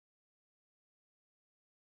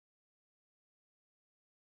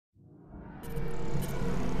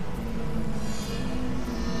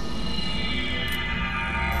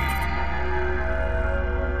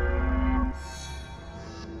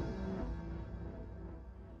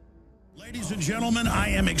Ladies and gentlemen, I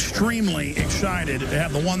am extremely excited to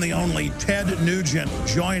have the one, the only Ted Nugent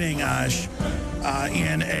joining us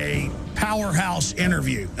in a powerhouse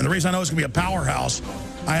interview. And the reason I know it's going to be a powerhouse,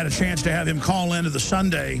 I had a chance to have him call into the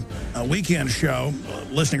Sunday weekend show,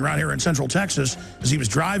 listening right here in Central Texas as he was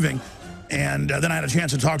driving. And then I had a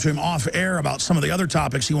chance to talk to him off air about some of the other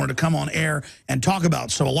topics he wanted to come on air and talk about.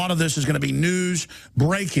 So a lot of this is going to be news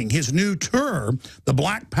breaking. His new tour, the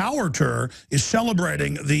Black Power Tour, is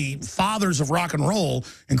celebrating the fathers of rock and roll,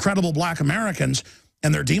 incredible black Americans,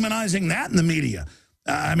 and they're demonizing that in the media.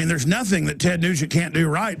 I mean, there's nothing that Ted Nugent can't do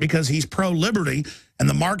right because he's pro-liberty, and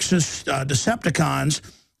the Marxist Decepticons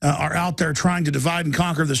are out there trying to divide and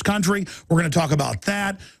conquer this country. We're going to talk about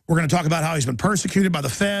that. We're going to talk about how he's been persecuted by the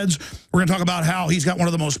feds. We're going to talk about how he's got one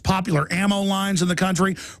of the most popular ammo lines in the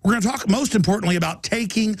country. We're going to talk, most importantly, about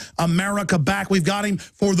taking America back. We've got him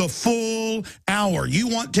for the full hour. You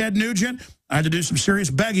want Ted Nugent? I had to do some serious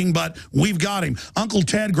begging, but we've got him. Uncle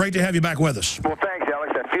Ted, great to have you back with us. Well, thanks,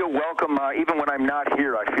 Alex. I feel welcome. Even when I'm not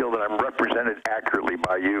here, I feel that I'm represented accurately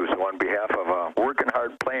by you. So on behalf of working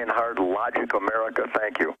hard, playing hard, logic America,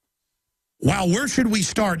 thank you. Wow, where should we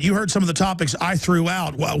start? You heard some of the topics I threw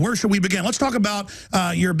out. Well, where should we begin? Let's talk about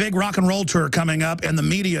your big rock and roll tour coming up and the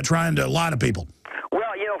media trying to lie to people.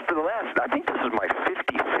 Well, you know, for the last, I think this is my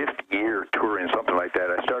 55th year touring, something like that.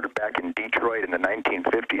 I started back in Detroit in the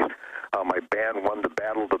 1950s. My band won the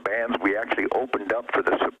Battle of the Bands. We actually opened up for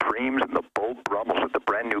the Supremes and the Bold Brummels at the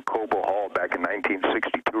brand new Cobo Hall back in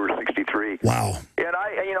 1962 or 63. Wow. And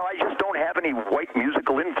I just don't have any white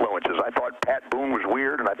musical influences. I thought Pat Boone was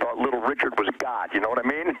weird, and I thought Little Richard was God. You know what I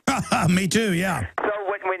mean? Me too, yeah. So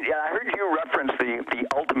when I heard you reference the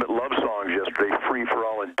ultimate love songs yesterday, Free for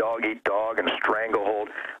All and Dog Eat Dog and Stranglehold,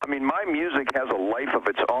 I mean, my music has a life of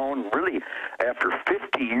its own. Really, after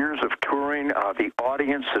 50 years of touring, the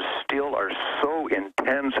audiences still are so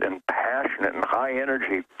intense and passionate and high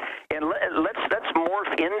energy. And let's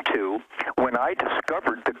morph into when I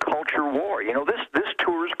discovered the culture war. You know, this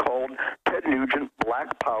tour is called Ted Nugent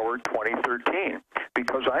Black Power 2013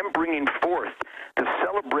 because I'm bringing forth the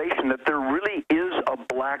celebration that there really is a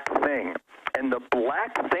black thing. And the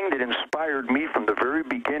black thing that inspired me from the very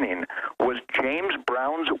beginning was James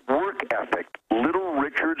Brown's work ethic, Little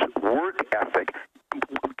Richard's work ethic,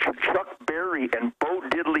 Chuck Berry and Bo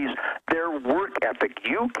Diddley's, their work ethic.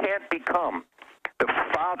 You can't become the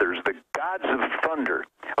fathers, the gods of thunder,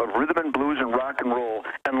 of rhythm and blues and rock and roll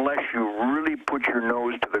unless you really put your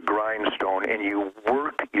nose to the grindstone and you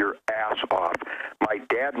work your ass off. My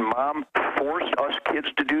dad and mom forced us kids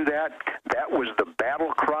to do that. That was the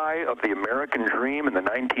battle cry of the American dream in the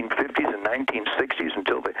 1950s and 1960s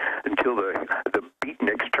until the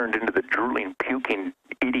beatniks turned into the drooling, puking,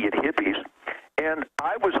 idiot hippies. And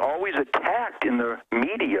I was always attacked in the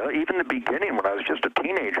media, even the beginning when I was just a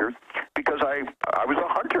teenager, because I was a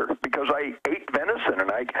hunter, because I ate venison,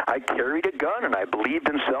 and I carried a gun, and I believed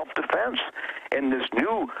in self-defense. And this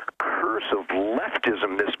new curse of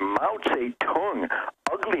leftism, this Mao Zedong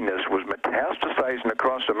ugliness was metastasizing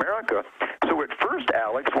across America. So at first,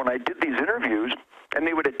 Alex, when I did these interviews, and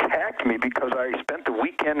they would attack me because I spent the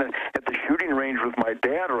weekend at the shooting range with my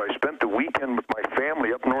dad, or I spent the weekend with my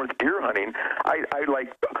family up north deer hunting, I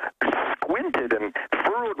like squinted and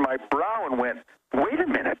furrowed my brow and went, wait a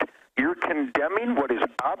minute, you're condemning what is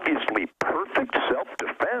obviously perfect.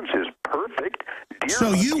 Self-defense is perfect.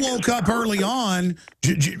 So you woke up early on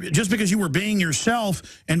just because you were being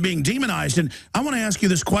yourself and being demonized. And I want to ask you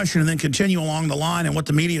this question and then continue along the line and what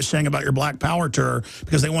the media is saying about your Black Power Tour,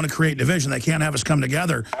 because they want to create division. They can't have us come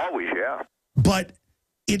together. Always, yeah. But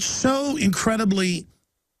it's so incredibly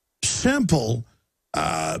simple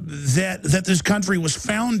that this country was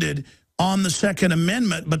founded on the Second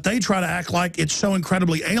Amendment, but they try to act like it's so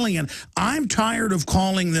incredibly alien. I'm tired of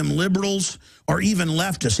calling them liberals or even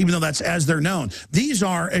leftists, even though that's as they're known. These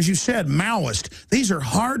are, as you said, Maoist. These are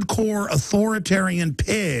hardcore authoritarian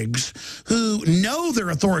pigs who know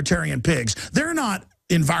they're authoritarian pigs. They're not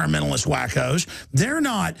environmentalist wackos. They're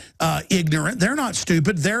not ignorant. They're not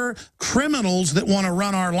stupid. They're criminals that want to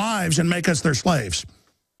run our lives and make us their slaves.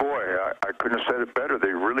 I couldn't have said it better.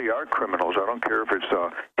 They really are criminals. I don't care if it's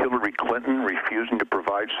Hillary Clinton refusing to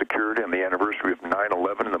provide security on the anniversary of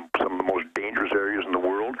 9/11 in some of the most dangerous areas in the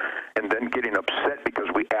world, and then getting upset because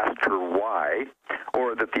we asked her why,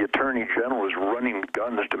 or that the Attorney General is running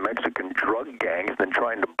guns to Mexican drug gangs and then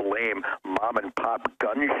trying to blame mom-and-pop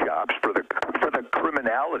gun shops for the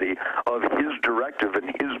criminality of his directive and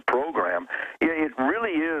his program. It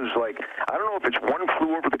really is like, I don't know if it's One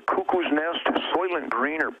Flew Over the Cuckoo's Nest, Soylent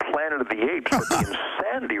Green, or Planet of the Apes, but the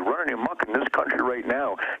insanity running amok in this country right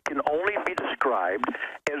now can only be described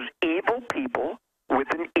as evil people with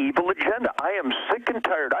an evil agenda. I am sick and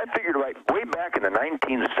tired. I figured right way back in the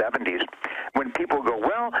 1970s when people go,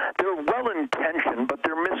 well, they're well-intentioned, but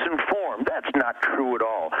they're misinformed. That's not true at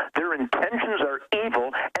all. Their intentions are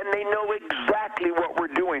evil, and they know exactly what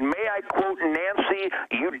we're doing. May I quote Nancy,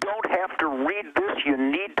 you don't have to read this, you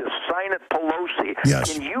need to sign it, Pelosi.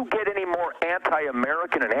 Yes. Can you get any more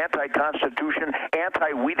anti-American and anti-Constitution,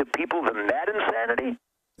 anti-we the people than that insanity?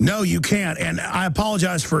 No, you can't. And I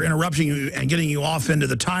apologize for interrupting you and getting you off into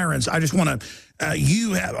the tyrants. I just want to,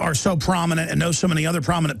 you are so prominent and know so many other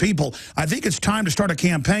prominent people. I think it's time to start a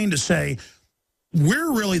campaign to say,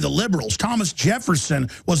 we're really the liberals. Thomas Jefferson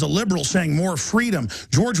was a liberal saying more freedom.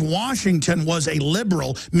 George Washington was a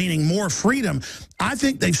liberal, meaning more freedom. I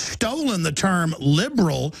think they've stolen the term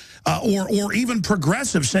liberal or even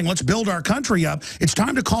progressive, saying let's build our country up. It's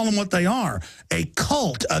time to call them what they are. A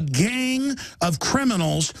cult, a gang of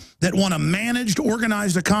criminals that want a managed,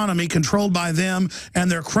 organized economy controlled by them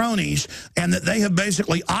and their cronies, and that they have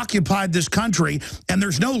basically occupied this country, and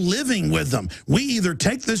there's no living with them. We either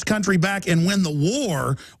take this country back and win the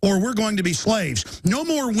war, or we're going to be slaves. No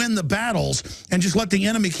more win the battles and just let the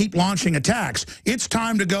enemy keep launching attacks. It's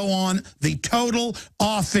time to go on the total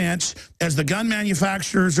offense, as the gun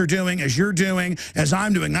manufacturers are doing, as you're doing, as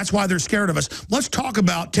I'm doing. That's why they're scared of us. Let's talk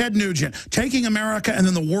about Ted Nugent taking America and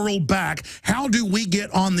then the world back. How do we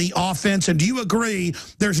get on the offense? And do you agree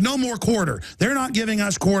there's no more quarter? They're not giving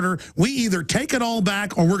us quarter. We either take it all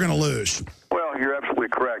back or we're going to lose. Well, you're absolutely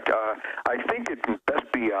correct. I think it can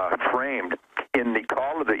best be framed in the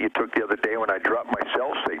caller that you took the other day when I dropped my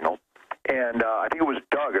cell signal. And I think it was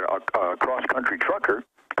Doug, a cross-country trucker,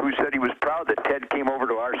 who said he was proud that Ted came over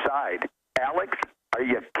to our side. Alex, are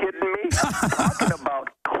you kidding me? Talking about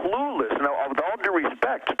clueless. Now, with all due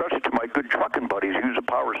respect, especially to my good trucking buddies who use a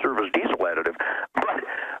power service diesel additive,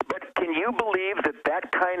 but can you believe that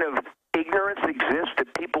that kind of ignorance exists,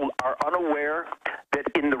 that people are unaware that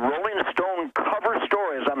in the Rolling Stone cover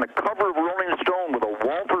story, is on the cover of Rolling Stone with a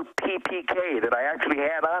Walther PPK that I actually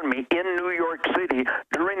had on me in New York City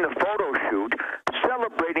during the photo shoot,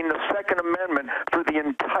 celebrating the Second Amendment for the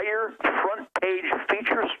entire front page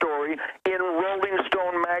feature story in Rolling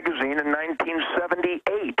Stone magazine in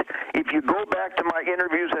 1978. If you go back to my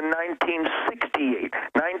interviews in 1968,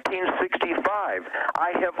 1965,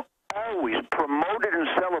 I have always promoted and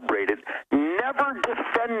celebrated, never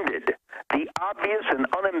defended the obvious and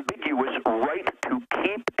unambiguous right to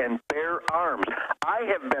keep and bear arms. I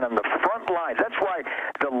have been on the front lines. That's why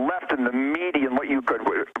the left and the media and what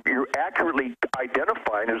you're accurately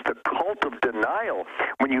identifying as the cult of denial.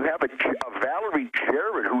 When you have a Valerie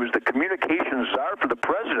Jarrett, who is the communications czar for the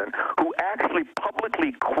president, who actually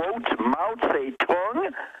publicly quotes Mao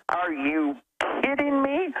Zedong, are you kidding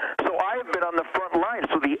me? So I have been on the front line.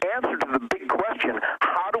 So the answer to the big question,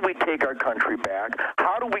 how do we take our country back?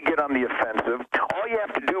 How do we get on the offensive? All you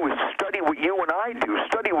have to do is study what you and I do,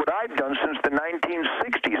 study what I've done since the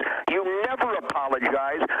 1960s. You never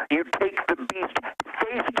apologize. You take the beast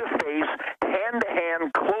face-to-face,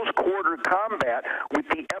 hand-to-hand, close-quarter combat with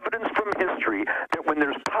the evidence from history that when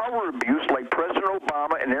there's power abuse like President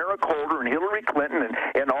Obama and Eric Holder and Hillary Clinton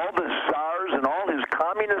and all the czars and all his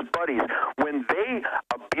communist buddies, when they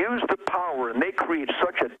abuse the power and they create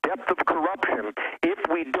such a depth of corruption, if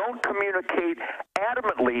we don't communicate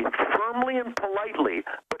adamantly, firmly, and politely,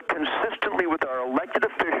 but consistently with our elected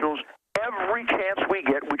officials every chance we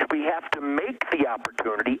get, which we have to make the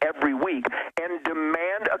opportunity every week, and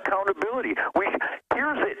demand accountability.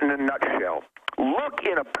 Here's it in a nutshell. Look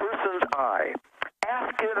in a person's eye.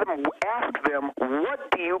 Ask them,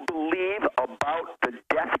 what do you believe about the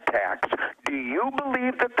death tax? Do you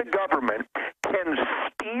believe that the government can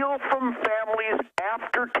steal from families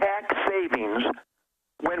after-tax savings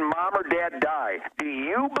when mom or dad die? Do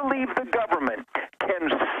you believe the government can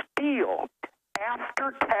steal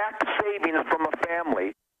after-tax savings from a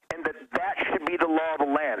family, and that should be the law of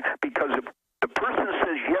the land? Because if the person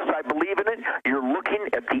says, yes, I believe in it, you're looking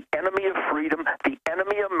at the enemy of freedom, the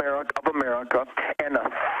enemy of America, and a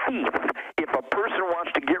thief. If a person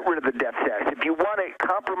wants to get rid of the death tax, if you want to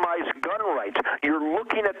compromise gun rights, you're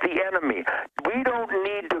looking at the enemy. We don't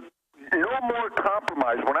need to no more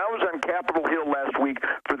compromise. When I was on Capitol Hill last week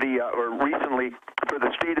for recently for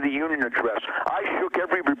the State of the Union address, I shook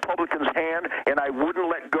every Republican's hand and I wouldn't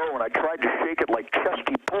let go, and I tried to shake it like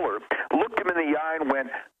Chesty Puller, looked him in the eye and went,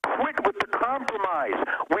 quit with the compromise.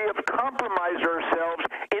 We have compromised ourselves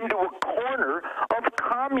into a corner of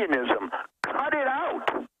communism. Cut it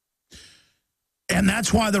out. And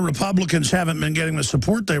that's why the Republicans haven't been getting the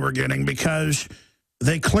support they were getting, because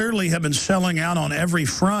they clearly have been selling out on every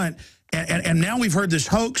front. And now we've heard this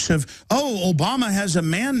hoax of, oh, Obama has a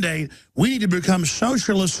mandate. We need to become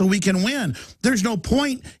socialists so we can win. There's no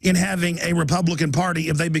point in having a Republican Party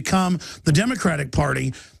if they become the Democratic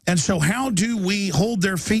Party. And so how do we hold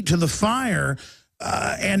their feet to the fire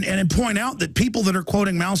and point out that people that are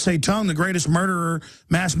quoting Mao Zedong, the greatest murderer,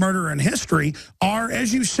 mass murderer in history, are,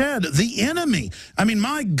 as you said, the enemy? I mean,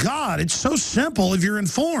 my God, it's so simple if you're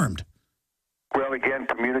informed. Well, again,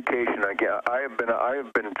 communication. Again, I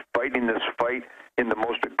have been fighting this fight in the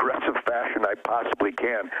most aggressive fashion I possibly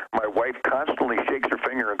can. My wife constantly shakes her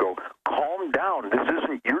finger and go, "Calm down.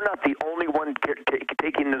 You're not the only one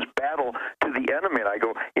taking this battle to the enemy." And I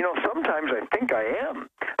go, sometimes I think I am.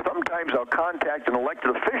 Sometimes I'll contact an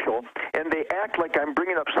elected official, and they act like I'm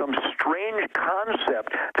bringing up some strange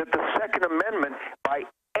concept that the Second Amendment, by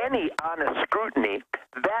any honest scrutiny,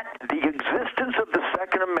 that the existence of the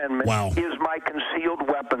Second Amendment is my concealed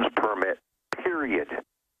weapons permit, period.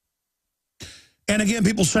 And again,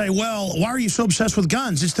 people say, well, why are you so obsessed with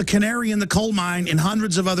guns? It's the canary in the coal mine in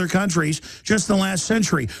hundreds of other countries just in the last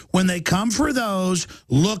century. When they come for those,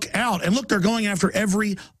 look out. And look, they're going after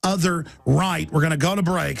every other right. We're going to go to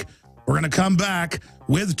break. We're going to come back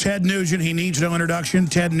with Ted Nugent. He needs no introduction,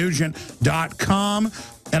 tednugent.com.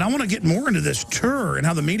 And I want to get more into this tour and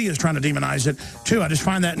how the media is trying to demonize it, too. I just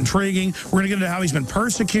find that intriguing. We're going to get into how he's been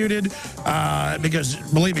persecuted because,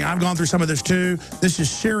 believe me, I've gone through some of this, too. This is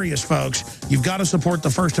serious, folks. You've got to support the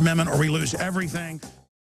First Amendment or we lose everything.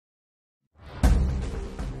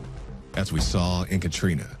 As we saw in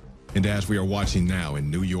Katrina, and as we are watching now in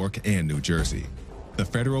New York and New Jersey, the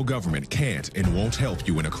federal government can't and won't help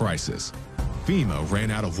you in a crisis. FEMA ran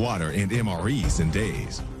out of water and MREs in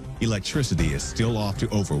days. Electricity is still off to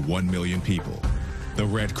over 1 million people. The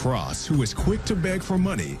Red Cross, who is quick to beg for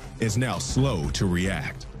money, is now slow to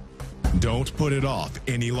react. Don't put it off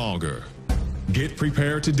any longer. Get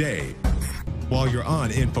prepared today. While you're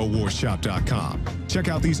on InfoWarsShop.com, check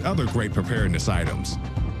out these other great preparedness items.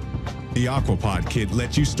 The Aquapod Kit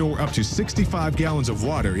lets you store up to 65 gallons of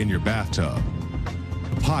water in your bathtub.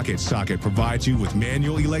 The Pocket Socket provides you with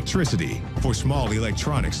manual electricity for small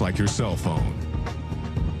electronics like your cell phone.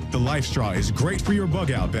 The Life Straw is great for your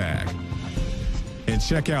bug-out bag. And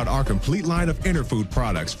check out our complete line of Interfood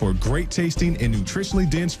products for great tasting and nutritionally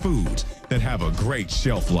dense foods that have a great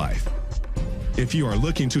shelf life. If you are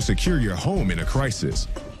looking to secure your home in a crisis,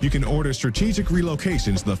 you can order Strategic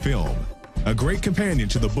Relocations, the film, a great companion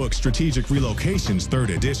to the book Strategic Relocations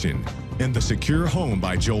 3rd edition, and The Secure Home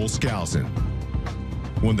by Joel Skousen.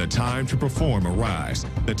 When the time to perform arrives,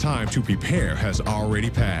 the time to prepare has already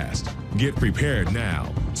passed. Get prepared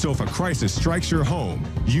now, so if a crisis strikes your home,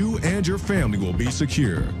 you and your family will be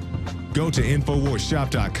secure. Go to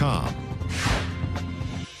InfoWarsShop.com.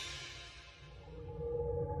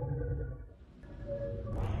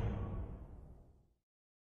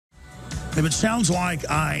 If it sounds like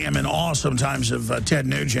I am in awe sometimes of Ted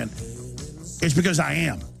Nugent, it's because I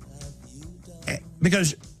am.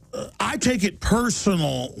 Because I take it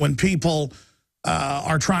personal when people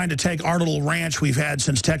are trying to take our little ranch we've had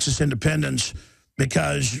since Texas independence,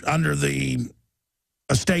 because under the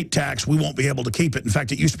estate tax, we won't be able to keep it. In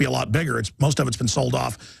fact, it used to be a lot bigger. Most of it's been sold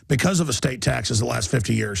off because of estate taxes the last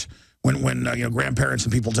 50 years when grandparents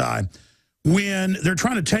and people die. When they're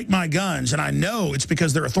trying to take my guns, and I know it's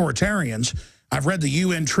because they're authoritarians. I've read the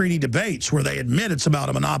UN treaty debates where they admit it's about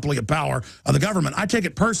a monopoly of power of the government. I take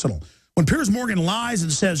it personal. When Piers Morgan lies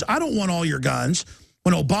and says, I don't want all your guns,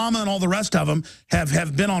 when Obama and all the rest of them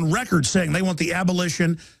have been on record saying they want the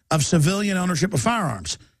abolition of civilian ownership of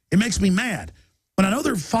firearms, it makes me mad. When I know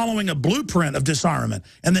they're following a blueprint of disarmament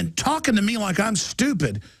and then talking to me like I'm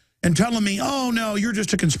stupid and telling me, oh, no, you're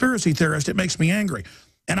just a conspiracy theorist, it makes me angry.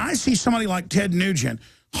 And I see somebody like Ted Nugent,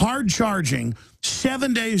 hard-charging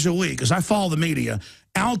 7 days a week, as I follow the media,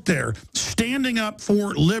 out there standing up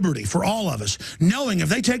for liberty for all of us, knowing if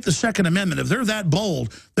they take the Second Amendment, if they're that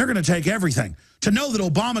bold, they're going to take everything. To know that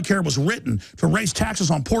Obamacare was written to raise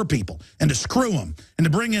taxes on poor people and to screw them and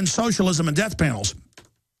to bring in socialism and death panels.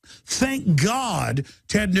 Thank God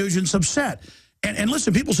Ted Nugent's upset. And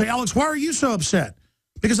listen, people say, Alex, why are you so upset?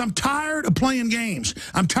 Because I'm tired of playing games.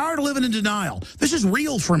 I'm tired of living in denial. This is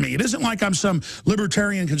real for me. It isn't like I'm some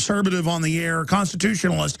libertarian conservative on the air,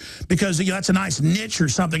 constitutionalist, because that's a nice niche or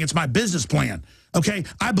something. It's my business plan. Okay?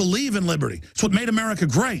 I believe in liberty. It's what made America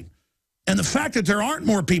great. And the fact that there aren't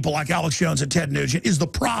more people like Alex Jones and Ted Nugent is the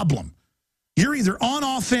problem. You're either on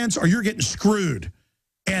offense or you're getting screwed.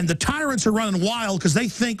 And the tyrants are running wild because they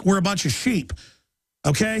think we're a bunch of sheep.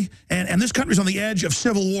 Okay? And this country's on the edge of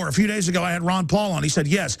civil war. A few days ago, I had Ron Paul on. He said,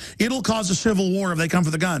 yes, it'll cause a civil war if they come for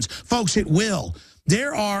the guns. Folks, it will.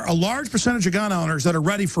 there are a large percentage of gun owners that are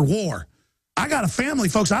ready for war. I got a family,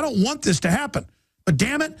 folks. I don't want this to happen. But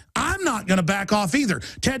damn it, I'm not going to back off either.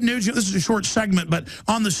 Ted Nugent, this is a short segment, but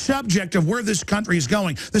on the subject of where this country is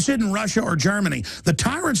going, this isn't Russia or Germany. The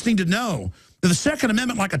tyrants need to know that the Second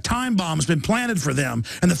Amendment, like a time bomb, has been planted for them.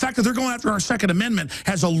 And the fact that they're going after our Second Amendment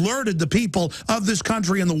has alerted the people of this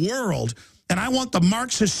country and the world. And I want the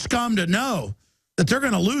Marxist scum to know that they're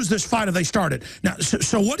going to lose this fight if they start it. Now,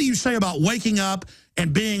 so what do you say about waking up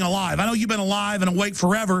and being alive? I know you've been alive and awake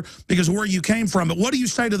forever because of where you came from, but what do you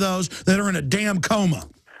say to those that are in a damn coma?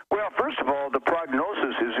 Well, first of all, the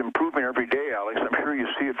prognosis is improving every day, Alex. I'm sure you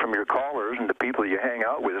see it from your callers and the people you hang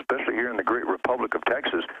out with, especially here in the great Republic of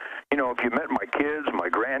Texas. You know, if you met my kids, my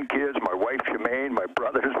grandkids, my wife Shemaine, my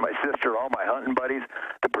brothers, my sister, all my hunting buddies,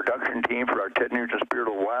 the production team for our Ted Nugent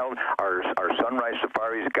Spirit of the Wild, our Sunrise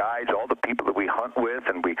Safaris guides, all the people that we hunt with,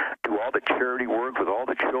 and we do all the charity work with all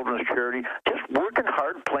the children's charity, just working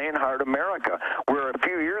hard, playing hard America. Where a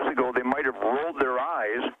few years ago they might have rolled their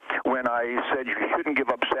eyes when I said you shouldn't give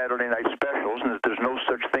up Saturday night specials and that there's no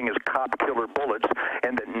such thing as cop killer bullets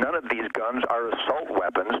and that none of these guns are assault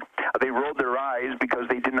weapons. They rolled their eyes because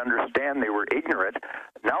they didn't understand, they were ignorant.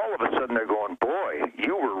 Now all of a sudden they're going, boy,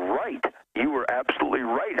 you were right. You were absolutely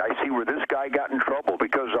right. I see where this guy got in trouble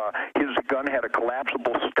because his gun had a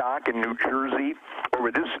collapsible stock in New Jersey, or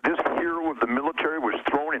where this hero of the military was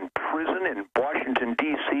thrown in prison in Washington,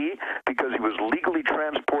 D.C. because he was legally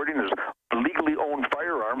transporting his legally owned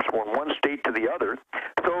firearms from one state to the other.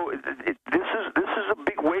 So this is a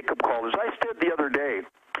big wake-up call. As I said the other day,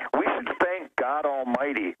 we should thank God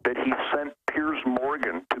Almighty that he sent Piers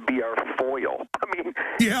Morgan to be our foil. I mean,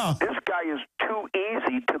 yeah. This guy is too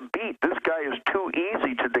easy to beat. This guy is too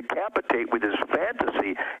easy to decapitate with his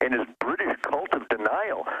fantasy and his British cult of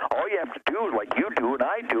denial. All you have to do is like you do and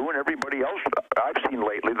I do and everybody else I've seen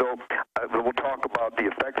lately, though we'll talk about the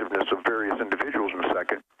effectiveness of various individuals in a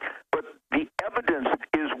second. But the evidence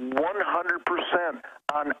is 100%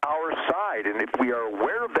 on our side. And if we are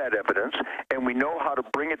aware of that evidence and we know how to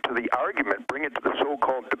bring it to the argument, bring it to the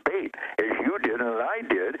so-called debate, as you did and I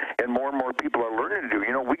did, and more people are learning to do.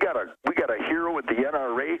 You know, we got a hero at the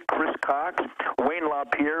NRA, Chris Cox. Wayne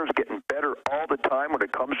LaPierre is getting better all the time when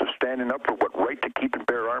it comes to standing up for what right to keep and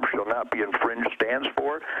bear arms shall not be infringed stands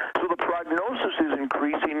for. So the prognosis is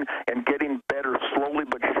increasing and getting better slowly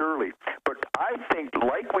but surely. But I think,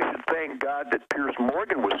 like we should thank God that Piers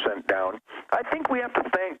Morgan was sent down, I think we have to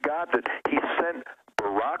thank God that he sent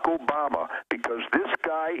Barack Obama, because this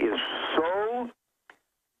guy is so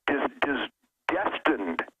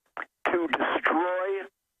destined to destroy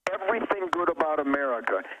everything good about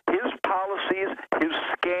America. His policies, his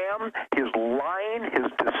scam, his lying,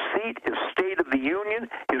 his deceit, his State of the Union,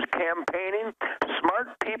 his campaigning.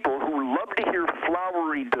 Smart people who love to hear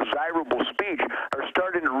flowery, desirable speech are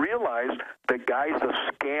starting to realize the guy's a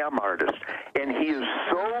scam artist. And he is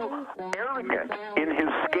so arrogant in his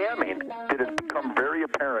scamming that it's become very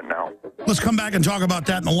apparent now. Let's come back and talk about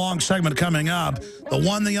that in the long segment coming up. The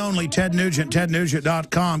one, the only, Ted Nugent,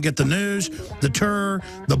 tednugent.com. Get the news, the tour,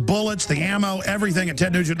 the bullets, the ammo, everything at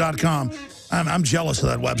tednugent.com. I'm jealous of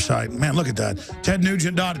that website. Man, look at that.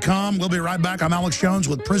 tednugent.com. We'll be right back. I'm Alex Jones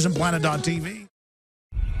with PrisonPlanet.tv.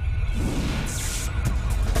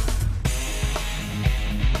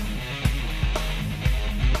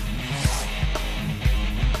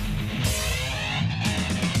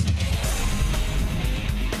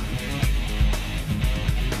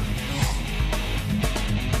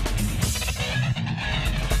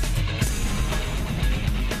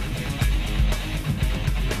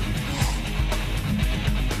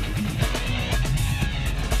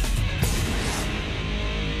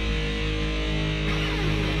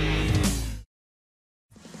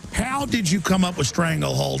 How did you come up with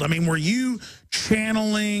Stranglehold? I mean, were you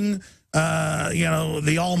channeling,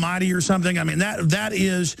 the Almighty or something? I mean,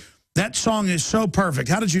 that song is so perfect.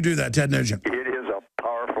 How did you do that, Ted Nugent? It is a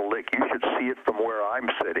powerful lick. You should see it from where I'm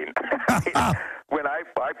sitting. When I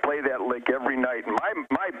play that lick every night, and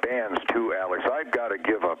my bands too, Alex, I've got to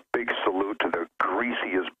give a big salute to the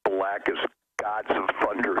greasiest, blackest gods of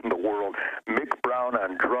thunder in the world. Mick Brown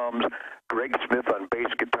on drums, Greg Smith on bass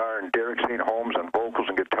guitar, and Derek St. Holmes on vocals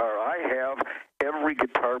and guitar. I have every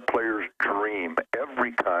guitar player's dream,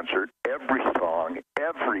 every concert, every song,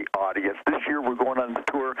 every audience. This year we're going on the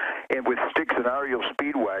tour and with Styx and Ariel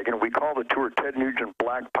Speedwagon. We call the tour Ted Nugent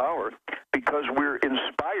Black Power because we're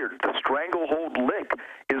inspired. The Stranglehold lick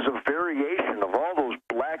is a variation of all those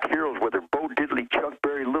black heroes, whether Bo Diddley, Chuck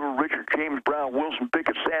Berry, Little Richard, James Brown, Wilson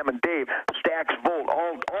Pickett, Sam and Dave, Stax Volt,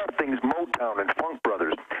 all things Motown and Funk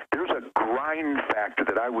Brothers. There's a grind factor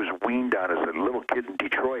factor that I was weaned on as a little kid in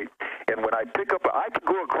Detroit. And when I pick up, I could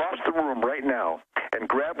go across the room right now and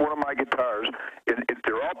grab one of my guitars, and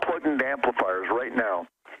they're all plugged into amplifiers right now,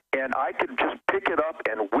 and I could just pick it up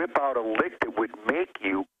and whip out a lick that would make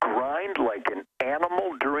you grind like an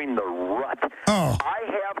animal during the rut. Oh.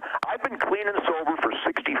 I've been clean and sober for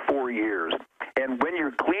 64 years, and when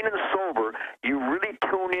you're clean and sober, you really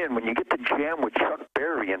tune in when you get to jam with Chuck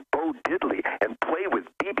Berry and Bo Diddley and play with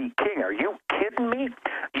B.B. King. Are you kidding me?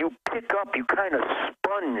 You pick up, you kind of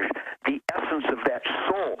sponge the essence of that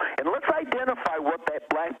soul. And let's identify what that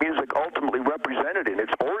black music ultimately represented in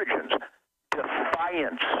its origins.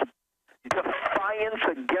 Defiance. Defiance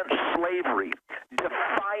against slavery.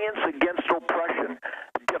 Defiance against oppression.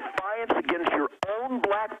 Defiance against your own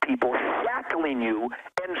black people shackling you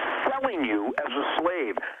and selling you as a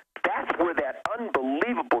slave. That's where that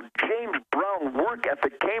unbelievable James Brown work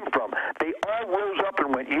ethic came from. They all rose up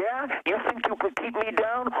and went, yeah, you think you can keep me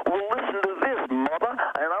down? Well, listen to this, mother,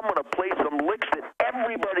 and I'm going to play some licks that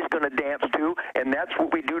everybody's going to dance to, and that's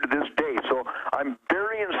what we do to this day. So I'm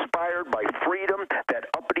very inspired by freedom, that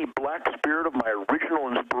uppity black spirit of my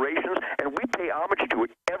original inspirations, and we pay homage to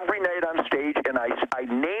it every night on stage, and I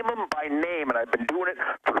name them by name, and I've been doing it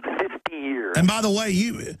for 50 years. And by the way,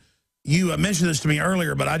 you mentioned this to me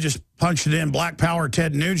earlier, but I just punched it in, Black Power,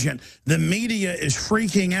 Ted Nugent. The media is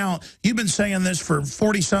freaking out. You've been saying this for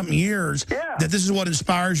 40-something years, that this is what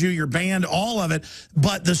inspires you, your band, all of it.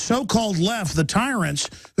 But the so-called left, the tyrants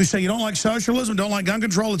who say you don't like socialism, don't like gun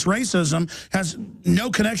control, it's racism, has no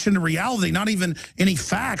connection to reality, not even any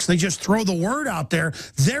facts. They just throw the word out there.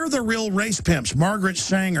 They're the real race pimps. Margaret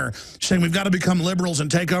Sanger saying we've got to become liberals and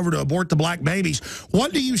take over to abort the black babies.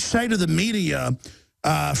 What do you say to the media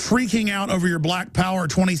freaking out over your Black Power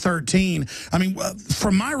 2013? I mean,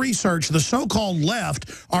 from my research, the so-called left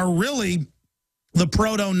are really the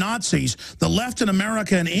proto-Nazis. The left in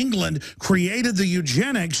America and England created the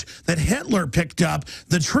eugenics that Hitler picked up.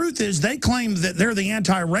 The truth is they claim that they're the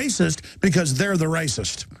anti-racist because they're the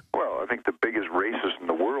racist. Well, I think the biggest racist in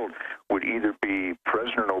the world would either be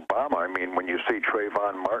President Obama. I mean, when you say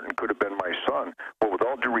Trayvon Martin could have been my son, well, with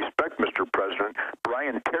all due respect, Mr. President,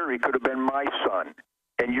 Brian Terry could have been my son.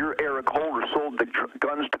 And your Eric Holder sold the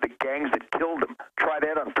guns to the gangs that killed him. Try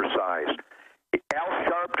that on for size. Al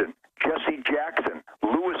Sharpton, Jesse Jackson,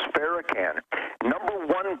 Louis Farrakhan. Number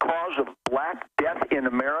one cause of black death in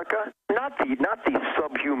America, not the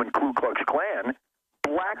subhuman Ku Klux Klan.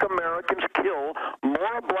 Black Americans kill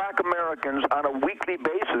more black Americans on a weekly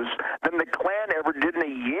basis than the Klan ever did in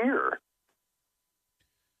a year.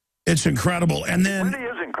 It's incredible. And then it really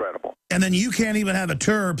is incredible. And then you can't even have a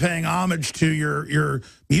tour paying homage to your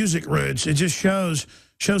music roots. It just shows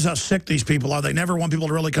how sick these people are. They never want people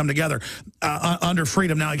to really come together under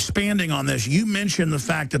freedom. Now, expanding on this, you mentioned the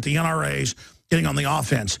fact that the NRA's getting on the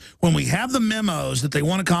offense. When we have the memos that they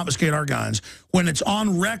want to confiscate our guns, when it's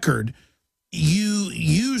on record, you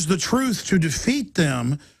use the truth to defeat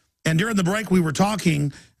them. And during the break, we were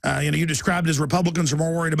talking, you described it as Republicans are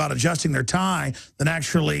more worried about adjusting their tie than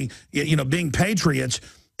actually, being patriots.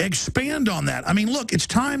 Expand on that. I mean, look, it's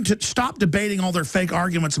time to stop debating all their fake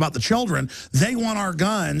arguments about the children. They want our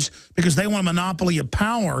guns because they want a monopoly of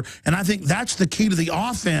power. And I think that's the key to the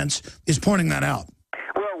offense, is pointing that out.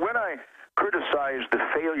 Well, when I criticize the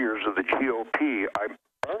failures of the GOP,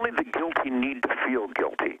 only the guilty need to feel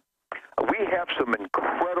guilty. We have some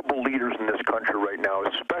incredible leaders in this country right now,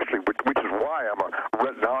 especially, which is why I'm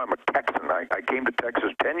a Texan. I came to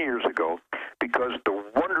Texas 10 years ago because the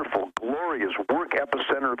wonderful, glorious work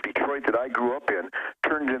epicenter of Detroit that I grew up in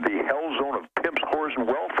turned into the hell zone of pimps, whores, and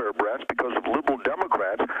welfare brats because of liberal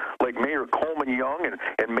Democrats like Mayor Coleman Young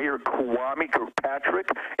and Mayor Kwame Kirkpatrick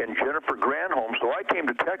and Jennifer Granholm. So I came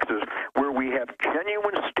to Texas where we have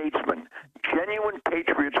genuine statesmen, genuine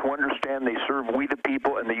patriots who understand they serve we the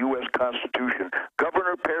people and the U.S. Constitution.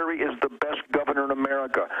 Governor Perry is the best governor in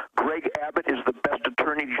America. Greg Abbott is the best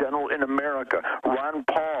attorney general in America. Ron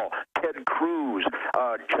Paul, Ted Cruz,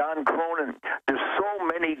 John Cronin. There's so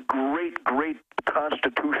many great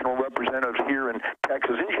constitutional representatives here in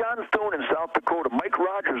Texas. And John Thune in South Dakota. Mike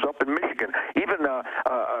Rogers up in Michigan. Even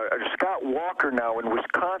Scott Walker now in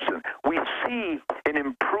Wisconsin. We see an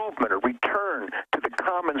improvement, a return to the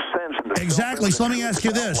common sense. And the exactly. So let me ask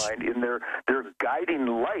you this. In their guiding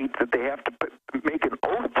light that they have to make an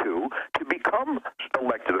oath to become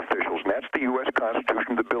elected officials, and that's the U.S.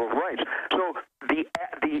 Constitution, the Bill of Rights. So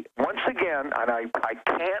once again, and I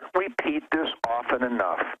can't repeat this often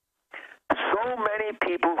enough, so many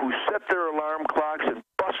people who set their alarm clocks and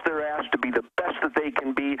bust their ass to be the best that they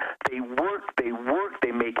can be, they work,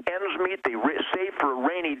 they make ends meet, they save for a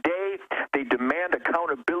rainy day, they demand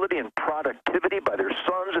accountability and productivity by their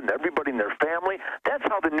and everybody in their family. That's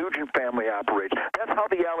how the Nugent family operates. That's how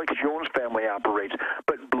the Alex Jones family operates.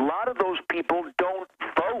 But a lot of those people don't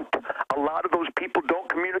vote. A lot of those people don't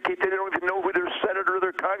communicate. They don't even know who their senator or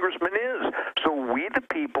their congressman is. So we, the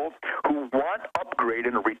people who want upgrade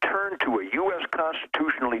and a return to a U.S.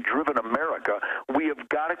 constitutionally driven America, we have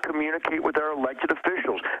got to communicate with our elected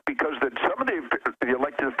officials, because some of the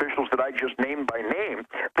elected officials that I just named by name,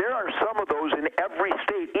 there are some of those in every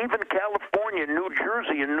state, even California, New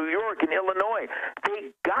Jersey, and New York, and Illinois.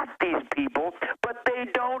 They got these people, but they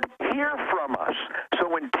don't hear from us.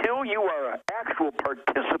 So until you are an actual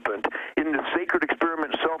participant in the sacred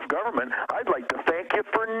experiment self-government, I'd like to thank you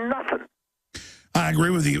for nothing. I agree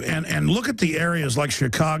with you. And look at the areas like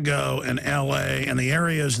Chicago and L.A. and the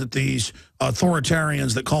areas that these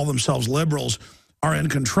authoritarians that call themselves liberals are in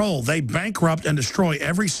control. They bankrupt and destroy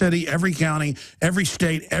every city, every county, every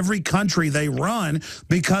state, every country they run,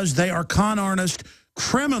 because they are con artist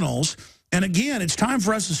criminals. And again, it's time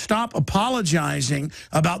for us to stop apologizing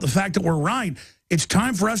about the fact that we're right. It's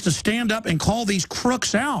time for us to stand up and call these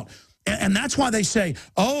crooks out. And that's why they say,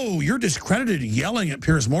 oh, you're discredited yelling at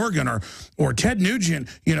Piers Morgan, or Ted Nugent,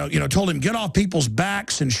 told him get off people's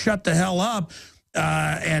backs and shut the hell up.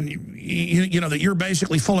 And that you're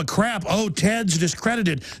basically full of crap. Oh, Ted's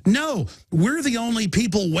discredited. No, we're the only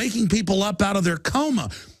people waking people up out of their coma.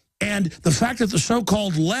 And the fact that the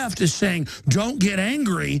so-called left is saying, don't get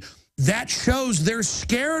angry, that shows they're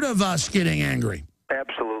scared of us getting angry.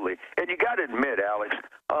 Absolutely. And you got to admit, Alex,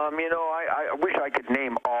 I wish I could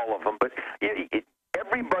name all of them, but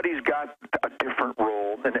everybody's got a different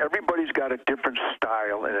role, and everybody's got a different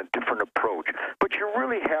style and a different approach. But you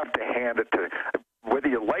really have to hand it to, whether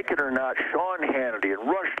you like it or not, Sean Hannity and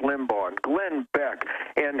Rush Limbaugh and Glenn Beck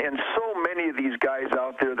and so many of these guys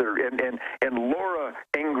out there that are, and Laura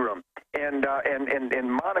Ingraham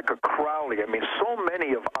and Monica Crowley. I mean, so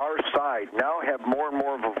many of our side now have more and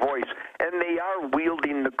more of a voice, and they are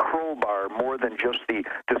wielding the crowbar more than just the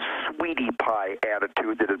sweetie pie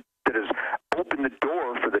attitude that has opened the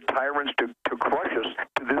door for the tyrants to crush us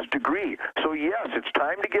to this degree. So yes, it's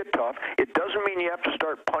time to get tough. It doesn't mean you have to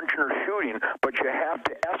start punching or shooting, but you have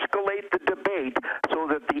to escalate the debate so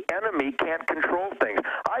that the enemy can't control things.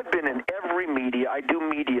 I've been in every media. I do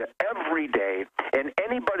media every day, and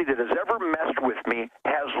anybody that has ever messed with me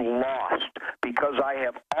has lost, because I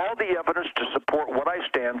have all the evidence to support what I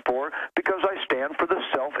stand for, because I stand for the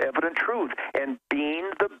self-evident truth and being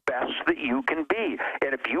the best that you can be.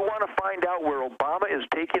 And if you want to find out where Obama is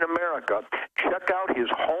taking America, check out his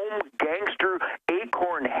home gangster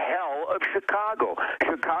acorn hell of Chicago.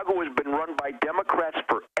 Chicago has been run by Democrats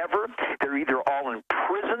forever. They're either all in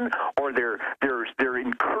prison or they're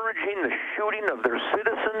encouraging the shooting of their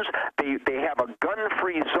citizens. They have a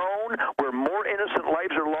gun-free zone where more innocent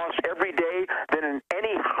lives are lost every day than in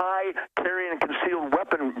any high carrying and concealed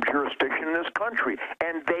weapon jurisdiction in this country.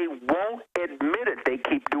 And they won't admit it. They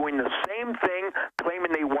keep doing the same thing,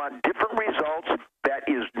 claiming they want different results. That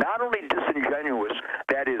is not only disingenuous,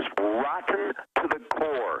 that is rotten to the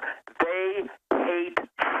core. They hate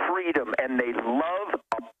freedom, and they love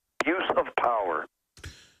abuse of power.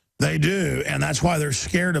 They do, and that's why they're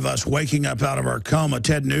scared of us waking up out of our coma.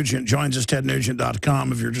 Ted Nugent joins us,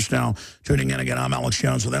 tednugent.com. If you're just now tuning in again, I'm Alex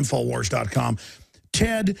Jones with InfoWars.com.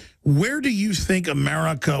 Ted, where do you think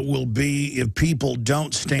America will be if people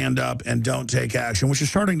don't stand up and don't take action, which is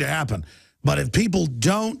starting to happen? But if people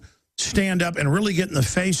don't stand up and really get in the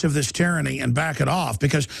face of this tyranny and back it off,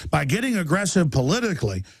 because by getting aggressive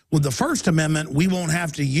politically with the First Amendment, we won't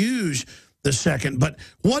have to use the Second. But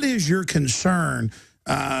what is your concern?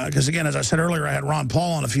 Because, again, as I said earlier, I had Ron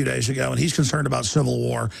Paul on a few days ago, and he's concerned about civil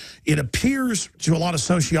war. It appears to a lot of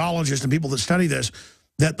sociologists and people that study this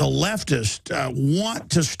that the leftists want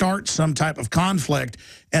to start some type of conflict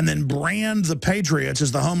and then brand the patriots,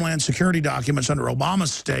 as the Homeland Security documents under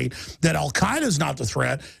Obama's state, that al-Qaeda is not the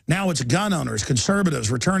threat. Now it's gun owners,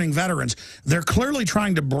 conservatives, returning veterans. They're clearly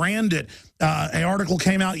trying to brand it. An article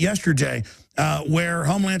came out yesterday where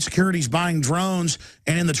Homeland Security is buying drones,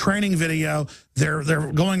 and in the training video, they're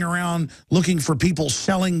going around looking for people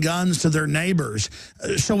selling guns to their neighbors.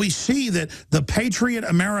 So we see that the patriot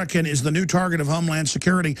American is the new target of Homeland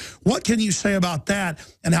Security. What can you say about that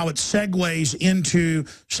and how it segues into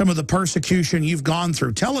some of the persecution you've gone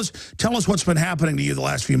through? Tell us what's been happening to you the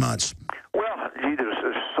last few months. Well, gee, there's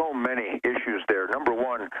so many issues there. Number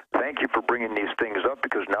one, thank you for bringing these things up,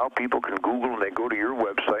 because now people can Google and they go to your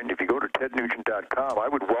website. And if you go to tednugent.com, I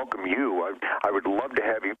would welcome you. I would love to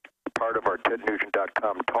have you part of our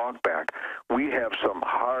tednugent.com talkback. We have some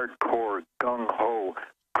hardcore, gung-ho,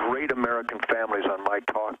 great American families on my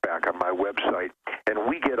talkback on my website, and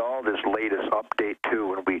we get all this latest update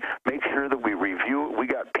too, and we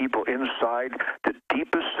inside the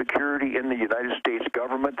deepest security in the United States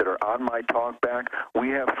government that are on my talkback. We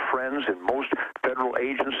have friends in most federal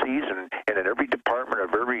agencies and in every department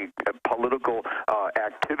of every political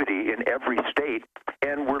activity in every state,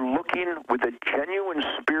 and we're looking with a genuine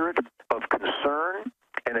spirit of concern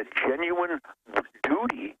and a genuine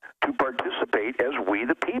duty to participate as we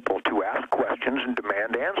the people, to ask questions and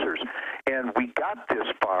demand answers. And we got this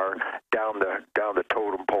far down the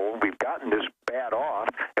totem pole. We've gotten this bad off,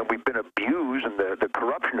 and we've been abused, and the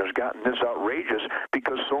corruption has gotten this outrageous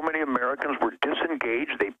because so many Americans were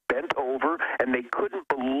disengaged. They bent over, and they couldn't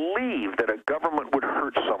believe that a government would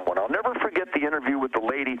hurt someone. I'll never forget the interview with the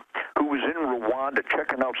lady who was in Rwanda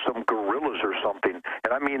checking out some gorillas or something.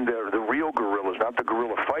 And I mean the real gorillas, not the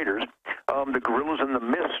gorilla fighters, the gorillas in the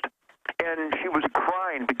mist. And she was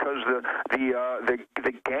crying because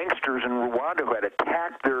the gangsters in Rwanda who had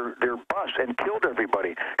attacked their bus and killed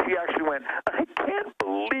everybody. She actually went, I can't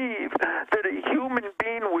believe that a human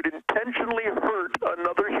being would intentionally hurt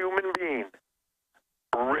another human being.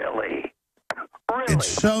 Really? Really? It's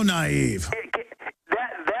so naive.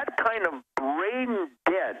 That kind of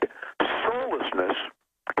brain-dead soullessness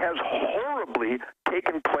has horribly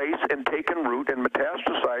taken place and taken root and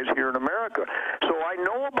metastasized here in America. So I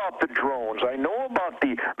know about the drones. I know about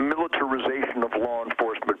the militarization of law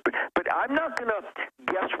enforcement. But I'm not going to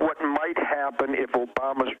guess what might happen if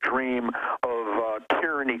Obama's dream of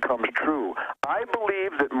tyranny comes true. I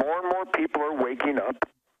believe that more and more people are waking up.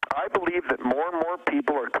 I believe that more and more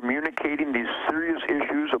people are communicating these serious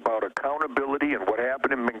issues about accountability and what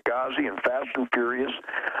happened in Benghazi and Fast and Furious,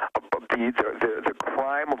 the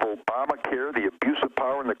crime of Obamacare, the abuse of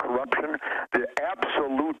power and the corruption, the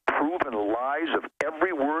absolute proven lies of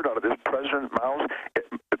every word out of this president's mouth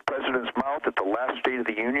at the last State of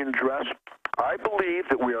the Union address. I believe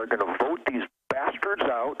that we are going to vote these bastards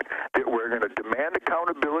out, that we're going to demand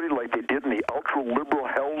accountability like they did in the ultra-liberal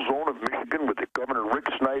hell zone of Michigan with the Governor Rick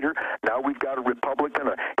Snyder. Now we've got a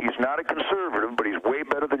Republican. He's not a conservative, but he's way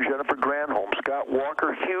better than Jennifer Granholm. Scott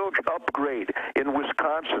Walker, huge upgrade in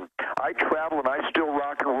Wisconsin. I travel and I still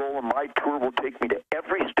rock and roll, and my tour will take me to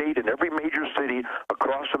every state and every major city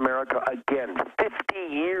across America again, 50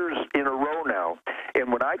 years in a row now.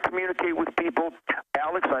 And when I communicate with people,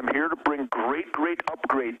 Alex, I'm here to bring great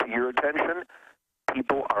upgrade to your attention.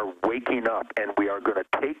 People are waking up, and we are going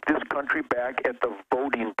to take this country back at the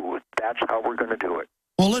voting booth. That's how we're going to do it.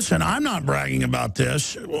 Well, listen, I'm not bragging about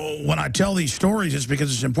this. When I tell these stories, it's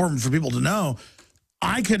because it's important for people to know.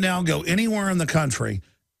 I can now go anywhere in the country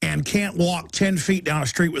and can't walk 10 feet down a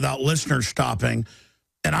street without listeners stopping.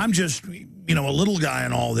 And I'm just, a little guy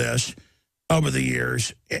in all this over the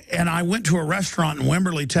years. And I went to a restaurant in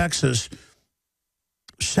Wimberley, Texas,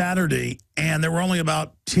 Saturday, and there were only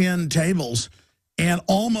about 10 tables. And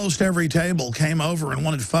almost every table came over and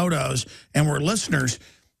wanted photos and were listeners.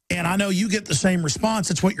 And I know you get the same response.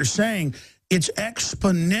 That's what you're saying. It's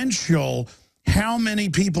exponential how many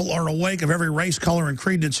people are awake of every race, color, and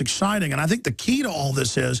creed. It's exciting. And I think the key to all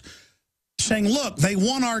this is saying, look, they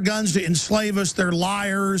want our guns to enslave us. They're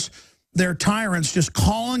liars. They're tyrants. Just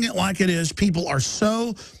calling it like it is. People are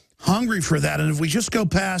so hungry for that. And if we just go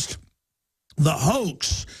past the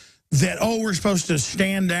hoax that, we're supposed to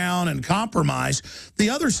stand down and compromise, the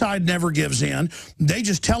other side never gives in. They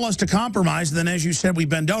just tell us to compromise, and then, as you said, we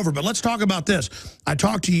bend over. But let's talk about this. I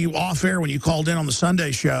talked to you off air when you called in on the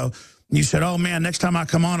Sunday show. You said, oh, man, next time I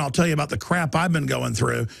come on, I'll tell you about the crap I've been going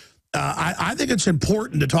through. I think it's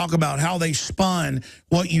important to talk about how they spun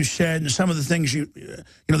what you said and some of the things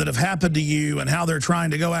that have happened to you and how they're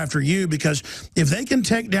trying to go after you. Because if they can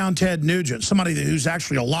take down Ted Nugent, somebody who's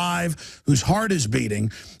actually alive, whose heart is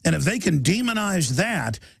beating, and if they can demonize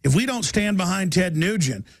that, if we don't stand behind Ted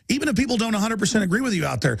Nugent, even if people don't 100% agree with you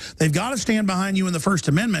out there, they've got to stand behind you in the First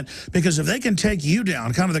Amendment. Because if they can take you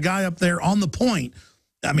down, kind of the guy up there on the point,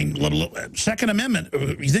 I mean, Second Amendment,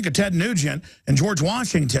 you think of Ted Nugent and George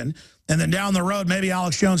Washington, and then down the road, maybe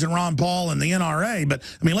Alex Jones and Ron Paul and the NRA. But,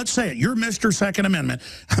 I mean, let's say it. You're Mr. Second Amendment.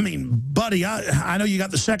 I mean, buddy, I know you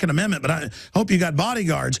got the Second Amendment, but I hope you got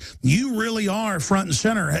bodyguards. You really are front and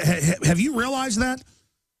center. Have you realized that?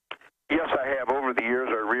 Yes, I have. Over the years,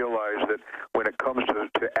 I realized that when it comes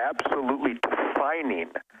to absolutely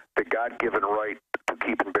defining the God-given right to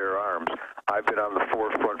keep and bear arms, I've been on the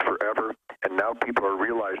forefront forever, and now people are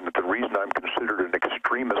realizing that the reason I'm considered an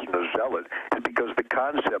extremist and a zealot is because the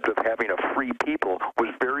concept of having a free people was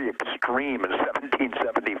very extreme in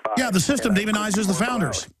 1775. Yeah, the system demonizes the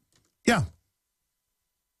founders. Yeah.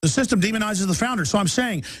 The system demonizes the founders. So I'm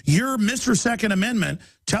saying, you're Mr. Second Amendment.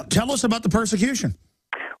 Tell us about the persecution.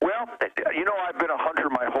 Well, I've been a hunter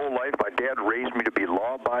my whole life. My dad raised me to be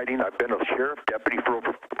law-abiding. I've been a sheriff deputy for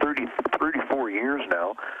over 34 years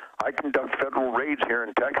now. I conduct federal raids here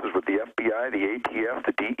in Texas with the FBI, the ATF,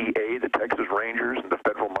 the DEA, the Texas Rangers, and the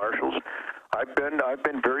federal marshals. I've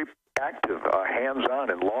been very active,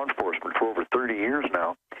 hands-on in law enforcement for over 30 years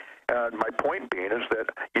now. My point being is that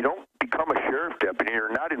you don't become a sheriff deputy.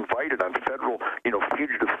 You're not invited on federal,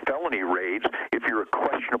 fugitive felony raids if you're a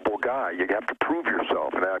questionable guy. You have to prove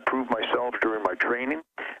yourself, and I proved myself during my training,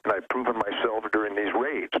 and I've proven myself during these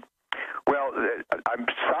raids. Well, I'm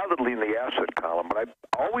solidly in the asset column, but I've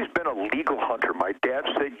always been a legal hunter. My dad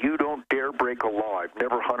said, you don't dare break a law. I've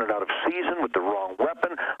never hunted out of season with the wrong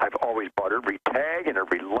weapon. I've always bought every tag and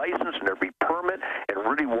every license and every permit and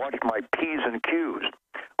really watched my P's and Q's.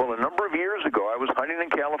 Well, a number of years ago, I was hunting in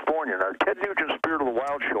California, and our Ted Nugent Spirit of the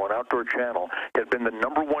Wild show on Outdoor Channel has been the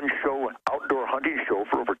 #1 show, outdoor hunting show,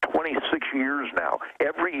 for over 26 years now.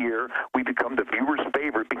 Every year, we become the viewer's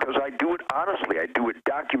favorite because I do it honestly. I do it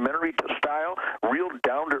documentary style, real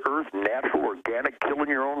down-to-earth, natural, organic, killing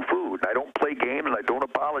your own food. I don't play games, and I don't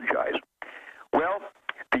apologize. Well,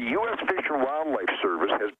 the U.S. Fish and Wildlife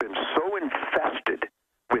Service has been so infested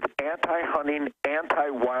with anti-hunting,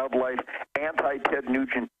 anti-wildlife, anti-Ted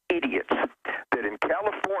Nugent idiots that in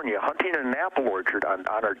California, hunting in an apple orchard on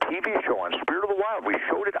our TV show on Spirit of the Wild, we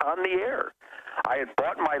showed it on the air. I had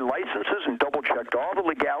bought my licenses and double-checked all the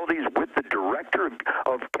legalities with the director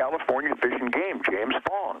of California Fish and Game, James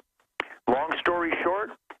Fong. Long story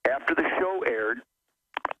short, after the show aired,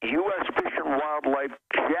 U.S. Fish and Wildlife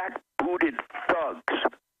jackbooted thugs,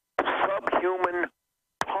 subhuman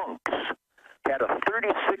punks, had a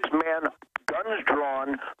 36-man,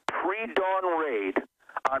 guns-drawn, pre-dawn raid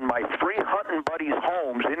on my 3 hunting buddies'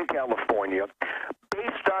 homes in California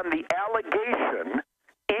based on the allegation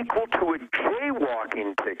equal to a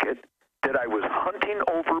jaywalking ticket that I was hunting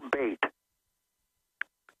over bait.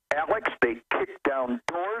 Alex, they kicked down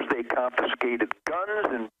doors, they confiscated guns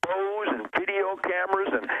and bows and video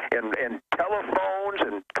cameras and telephones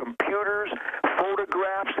and computers,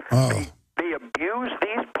 photographs. Oh. They abused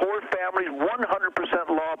these poor families, 100%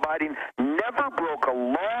 law-abiding, never broke a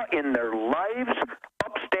law in their lives,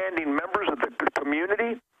 upstanding members of the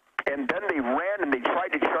community, and then they ran and they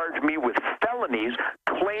tried to charge me with felonies,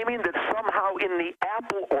 claiming that somehow in the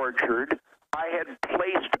apple orchard I had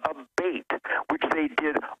placed a bait, which they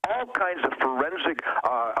did all kinds of forensic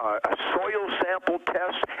soil sample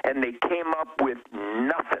tests, and they came up with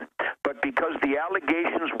nothing. But because the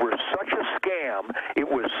allegations were such a scam, it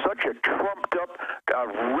was such a trumped-up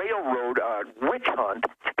railroad witch hunt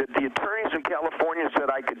that the attorneys in California said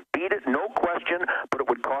I could beat it, no question, but it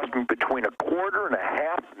would cost me between $250,000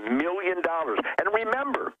 and $500,000. And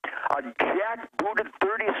remember, a jackbooted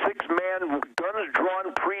 36-man,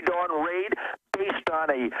 guns-drawn pre-dawn raid based on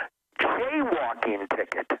a jaywalking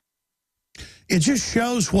ticket. It just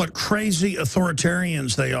shows what crazy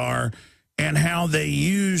authoritarians they are and how they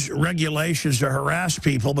use regulations to harass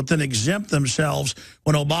people, but then exempt themselves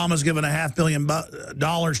when Obama's given $500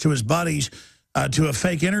 million to his buddies to a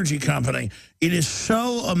fake energy company. It is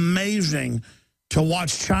so amazing to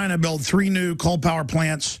watch China build 3 new coal power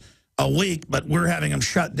plants a week, but we're having them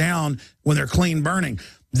shut down when they're clean burning.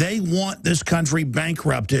 They want this country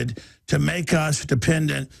bankrupted to make us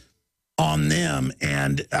dependent on them.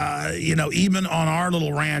 And, even on our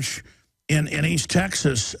little ranch in East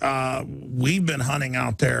Texas, we've been hunting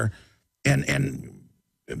out there. And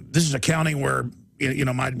this is a county where,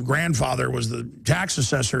 my grandfather was the tax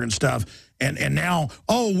assessor and stuff. And now,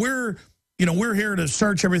 we're here to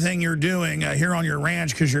search everything you're doing here on your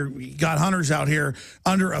ranch because you got hunters out here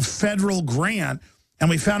under a federal grant. And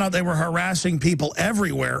we found out they were harassing people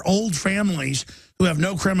everywhere, old families who have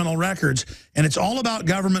no criminal records. And it's all about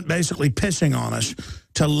government basically pissing on us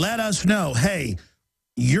to let us know, hey,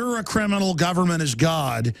 you're a criminal, government is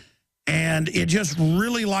God. And it just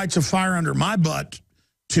really lights a fire under my butt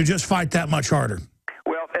to just fight that much harder.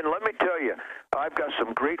 Well, and let me tell you, I've got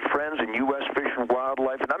some great friends in U.S. Fish and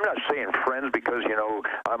Wildlife, and I'm not saying friends because,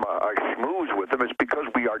 I'm a schmooze with them. It's because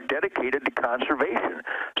we are dedicated to conservation.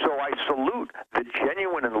 So I salute the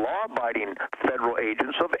genuine and law-abiding federal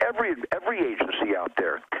agents of every agency out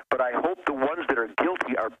there. But I hope the ones that are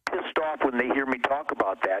guilty are pissed off when they hear me talk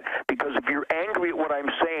about that, because if you're angry at what I'm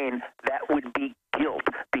saying, that would be guilt,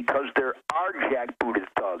 because there are jackbooted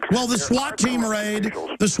thugs. Well, the SWAT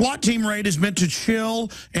team raid is meant to chill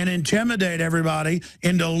and intimidate everybody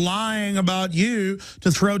into lying about you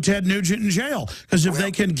to throw Ted Nugent in jail. Because if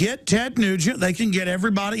they can get Ted Nugent, they can get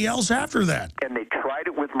everybody else after that. And they tried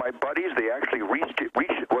it with my buddies. They actually reached it.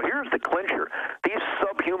 Well, here's the clincher. These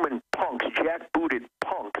subhuman punks, jackbooted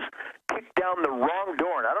punks, kicked down the wrong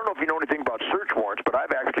door. And I don't know if you know anything about search warrants, but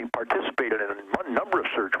I've actually participated in a number of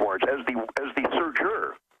search warrants as the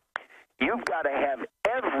searcher.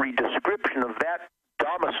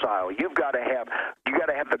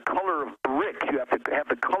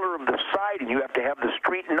 of the siding. You have to have the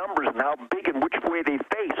street numbers and how big and which way they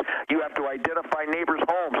face. You have to identify neighbors'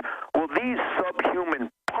 homes. Well, these subhuman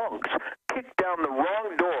punks kicked down the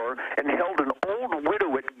wrong door and held an old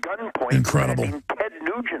widow at gunpoint. Incredible. Ted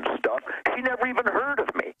Nugent stuff. She never even heard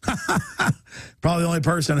of me. Probably the only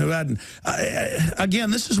person who hadn't.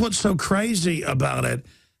 Again, this is what's so crazy about it,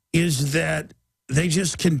 is that they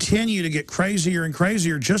just continue to get crazier and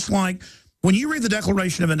crazier, just like when you read the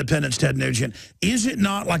Declaration of Independence, Ted Nugent, is it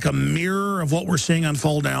not like a mirror of what we're seeing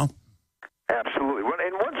unfold now? Absolutely.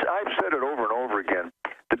 And once I've said it over and over again,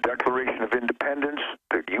 the Declaration of Independence,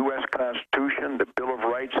 the U.S. Constitution, the Bill of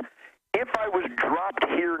Rights, if I was dropped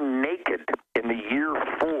here naked in the year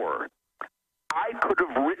 4, I could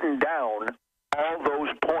have written down all those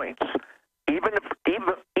points. Even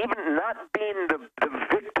not being the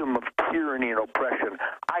victim of tyranny and oppression,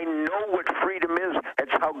 I know what freedom is.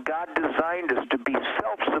 It's how God designed us to be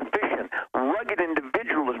self-sufficient, rugged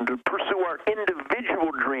individualism, to pursue our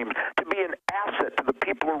individual dreams, to be an asset to the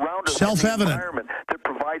people around us. Self-evident. The environment that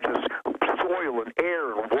provides us soil and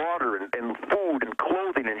air and water and food and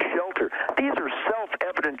clothing and shelter. These are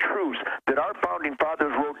self-evident truths that our founding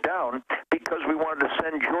fathers wrote down because we wanted to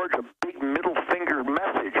send George a big middle finger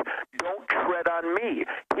message. Don't tread on me.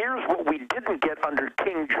 Here's what we didn't get under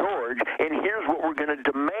King George, and here's what we're going to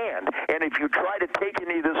demand. And if you try to take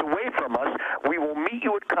any of this away from us, we will meet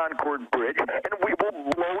you at Concord Bridge, and we will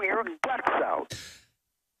blow your guts out.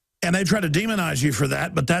 And they try to demonize you for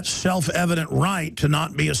that, but that's self-evident right to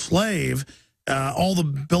not be a slave. All the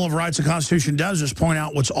Bill of Rights and Constitution does is point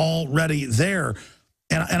out what's already there.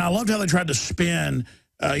 And I loved how they tried to spin,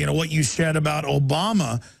 what you said about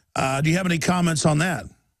Obama. Do you have any comments on that?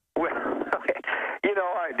 Well,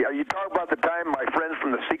 are you talking about the time my friends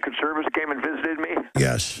from the Secret Service came and visited me?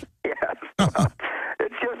 Yes. Yes.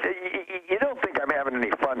 It's just, you don't think I'm having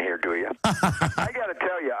any fun here, do you? I got to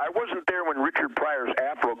tell you, I wasn't there when Richard Pryor's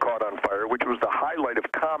afro caught on fire, which was the highlight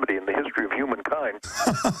of comedy in the history of humankind.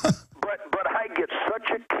 But I get such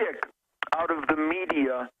a kick out of the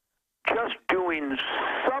media just doing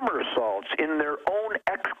somersaults in their own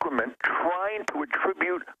excrement, trying to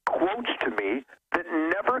attribute quotes to me that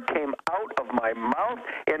never came out of my mouth.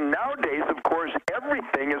 And nowadays, of course,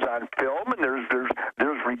 everything is on film, and there's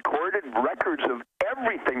recorded records of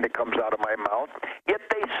everything that comes out of my mouth, yet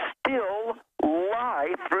they still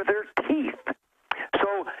lie through their teeth.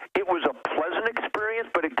 So it was a pleasant experience,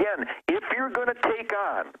 but again, if you're going to take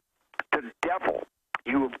on the devil,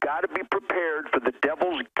 you have got to be prepared for the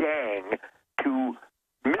devil's gang to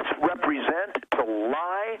misrepresent, to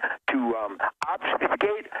lie, to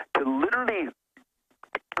obfuscate, to literally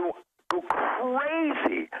go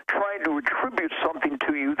crazy trying to attribute something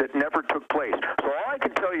to you that never took place. So all I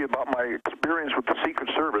can tell you about my experience with the Secret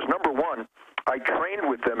Service, number one, I trained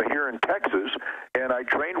with them here in Texas, and I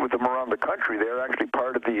trained with them around the country. They're actually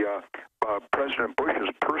part of the President Bush's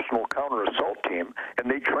personal counter-assault team,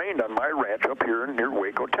 and they trained on my ranch up here near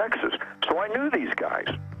Waco, Texas. So I knew these guys,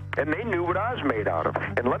 and they knew what I was made out of.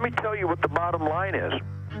 And let me tell you what the bottom line is.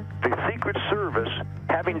 The Secret Service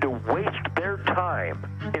having to waste their time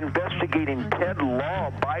investigating Ted,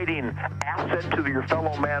 law-abiding asset to your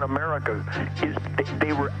fellow man America,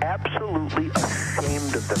 they were absolutely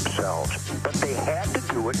ashamed of themselves. But they had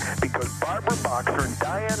to do it because Barbara Boxer and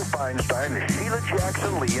Dianne Feinstein and Sheila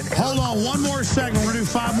Jackson Lee and... Hold on, one more second. We're going to do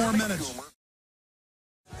 5 more minutes.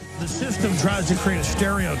 The system tries to create a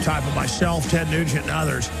stereotype of myself, Ted Nugent, and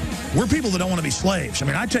others. We're people that don't want to be slaves. I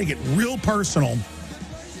mean, I take it real personal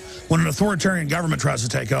when an authoritarian government tries to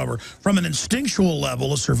take over, from an instinctual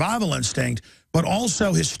level, a survival instinct, but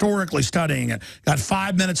also historically studying it. Got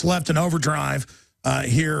 5 minutes left in overdrive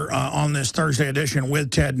here on this Thursday edition with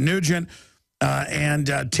Ted Nugent.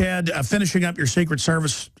 Ted, finishing up your Secret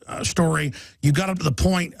Service story, you got up to the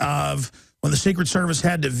point of when the Secret Service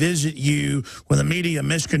had to visit you, when the media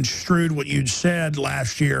misconstrued what you'd said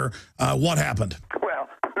last year. What happened? Well,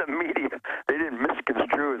 the media, they didn't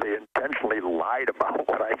misconstrue. They intentionally lied about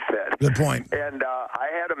what I said. Good point. And I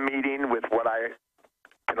had a meeting with what I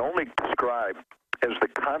can only describe as the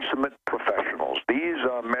consummate professionals. These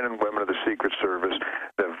men and women of the Secret Service,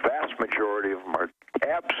 the vast majority of them are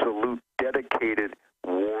absolute dedicated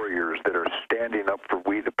warriors that are standing up for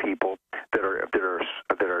we the people, that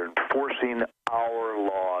are enforcing our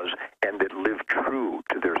laws, and that live true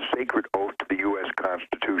to their sacred oath to the U.S.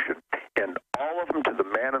 Constitution. And all of them, to the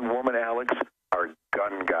man and woman, Alex, are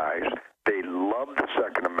gun guys. They love the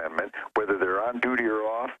Second Amendment. Whether they're on duty or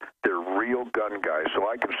off, they're real gun guys. So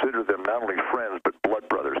I consider them not only friends, but blood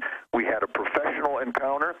brothers. We had a professional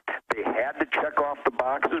encounter. They had to check off the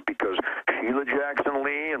boxes because Sheila Jackson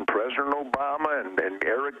Lee and President Obama and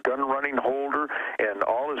Eric Gun Running Holder and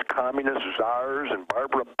all his communist czars and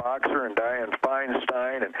Barbara Boxer and Dianne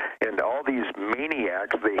Feinstein and all these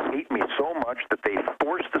maniacs. They hate me so much that they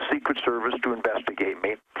forced the Secret Service to investigate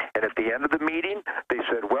me. And at the end of the meeting, they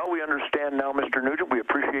said, well, we understand now, Mr. Nugent, we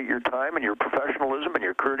appreciate your time and your professionalism and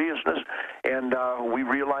your courteousness, and we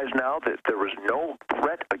realize now that there was no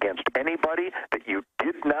threat against anybody, that you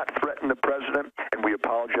did not threaten the president, and we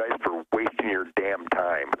apologize for wasting your damn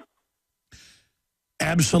time.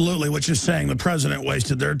 Absolutely, which is saying the president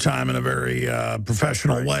wasted their time in a very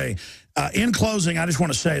professional way. In closing, I just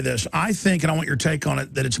want to say this. I think, and I want your take on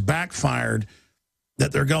it, that it's backfired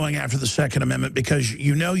that they're going after the Second Amendment because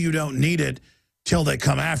you know you don't need it till they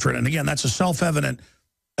come after it. And again, that's a self-evident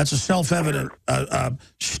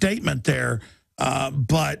statement there.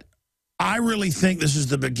 But I really think this is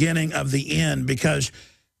the beginning of the end because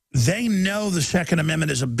they know the Second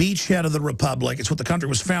Amendment is a beachhead of the Republic. It's what the country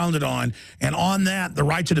was founded on. And on that, the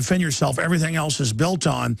right to defend yourself, everything else is built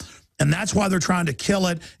on. And that's why they're trying to kill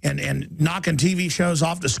it and knocking TV shows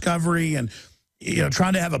off Discovery and, you know,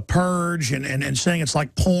 trying to have a purge and saying it's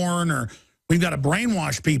like porn or we've got to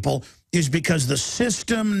brainwash people is because the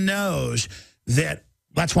system knows that.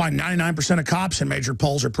 That's why 99% of cops in major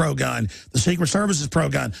polls are pro-gun. The Secret Service is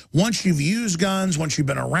pro-gun. Once you've used guns, once you've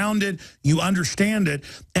been around it, you understand it.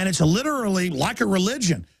 And it's literally like a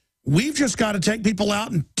religion. We've just got to take people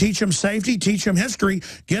out and teach them safety, teach them history,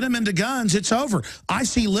 get them into guns. It's over. I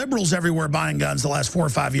see liberals everywhere buying guns the last 4 or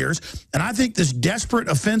 5 years. And I think this desperate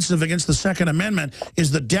offensive against the Second Amendment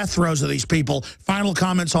is the death throes of these people. Final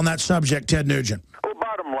comments on that subject, Ted Nugent.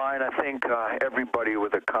 I think everybody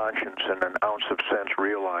with a conscience and an ounce of sense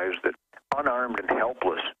realize that unarmed and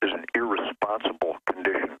helpless is an irresponsible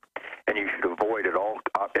condition, and you should avoid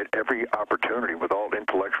at every opportunity with all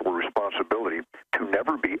intellectual responsibility to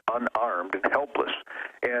never be unarmed and helpless.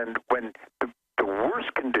 And when the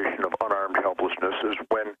worst condition of unarmed helplessness is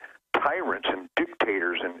when tyrants and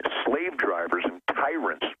dictators and slave drivers and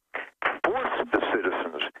tyrants force the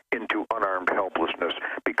citizens into unarmed helplessness,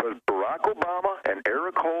 because Barack Obama and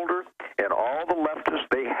Eric Holder and all the leftists,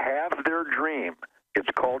 they have their dream. It's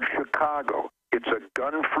called Chicago. It's a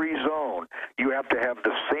gun-free zone. You have to have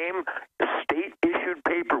the same state-issued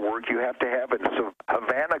paperwork you have to have in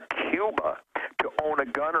Havana, Cuba, to own a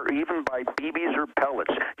gun or even buy BBs or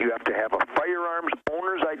pellets. You have to have a firearms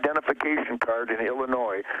owner's identification card in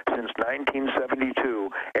Illinois since 1972,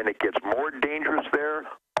 and it gets more dangerous there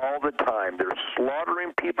all the time. They're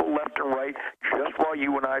slaughtering people left and right just while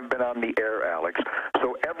you and I have been on the air, Alex.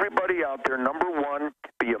 So everybody out there, number one,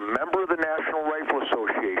 be a member of the National Rifle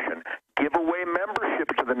Association. Give away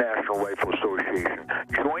membership to the National Rifle Association.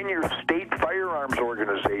 Join your state firearms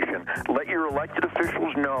organization. Let your elected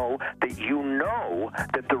officials know that you know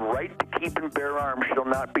that the right to keep and bear arms shall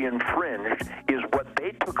not be infringed is what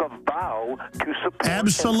they took a vow to support.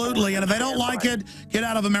 Absolutely. And if they don't like it, get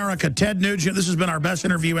out of America. Ted Nugent, this has been our best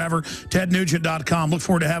interview ever. TedNugent.com. Look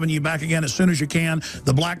forward to having you back again as soon as you can.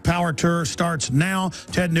 The Black Power Tour starts now.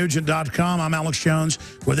 TedNugent.com. I'm Alex Jones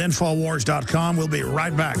with InfoWars.com. We'll be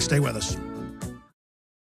right back. Stay with us.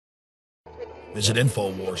 Visit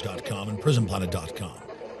InfoWars.com and PrisonPlanet.com.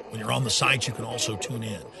 When you're on the site, you can also tune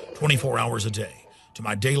in 24 hours a day to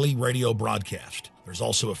my daily radio broadcast. There's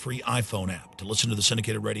also a free iPhone app to listen to the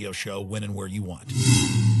syndicated radio show when and where you want.